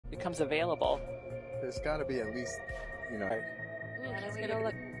becomes available. There's got to be at least, you know. Let's get a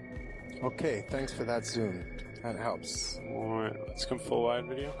look. Okay, thanks for that zoom. That helps. Alright, let's come full wide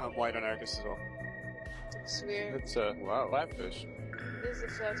video. I'm white on Argus as well. It's weird. It's a flatfish. It is a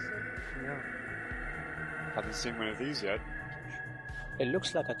flatfish. Yeah. Haven't seen one of these yet. It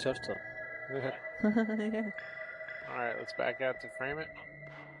looks like a turtle. Yeah. Alright, let's back out to frame it.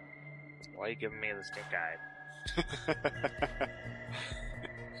 Why are you giving me the stink eye?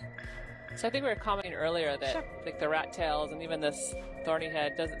 So I think we were commenting earlier that like the rat tails and even this thorny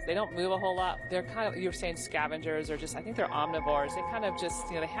head they don't move a whole lot. They're kind of, you were saying scavengers or just, I think they're omnivores. They kind of just,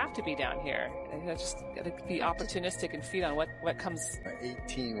 they have to be down here. They just gotta be opportunistic and feed on what comes.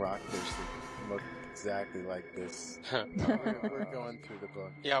 18 rockfish that look exactly like this. We're going through the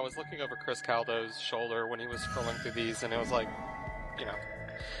book. Yeah, I was looking over Chris Caldo's shoulder when he was scrolling through these, and it was like,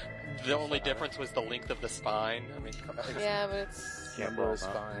 the only difference was the length of the spine. I mean, yeah, but it's number of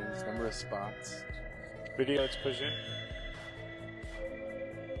spines, number of spots. Video, let's push in.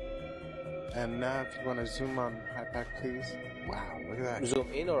 And now, if you want to zoom on Hypack, please. Wow, look at that.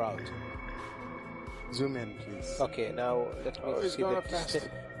 Zoom in or out? Zoom in, please. Okay, now let me see the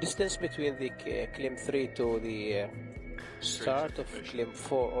distance between the claim 3 to the start of claim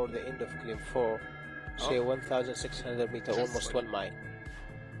 4 or the end of claim 4. Say 1,600 meters, almost 1 mile.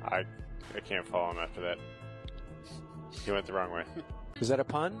 I can't follow him after that. He went the wrong way. Is that a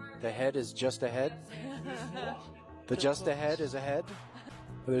pun? The head is just ahead? The just ahead is ahead?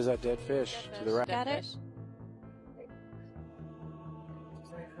 There's that dead fish to the right. Got it?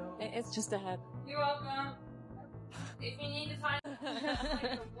 It's just ahead. You're welcome. If you need to find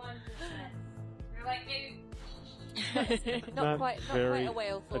like a 1%. You're like maybe not quite a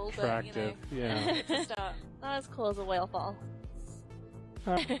whale fall, attractive. But yeah. It's a start. Not as cool as a whale fall.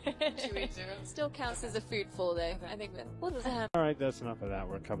 280. Still counts as a food fall though. I think that. What does it have? Alright, that's enough of that.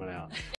 We're coming out.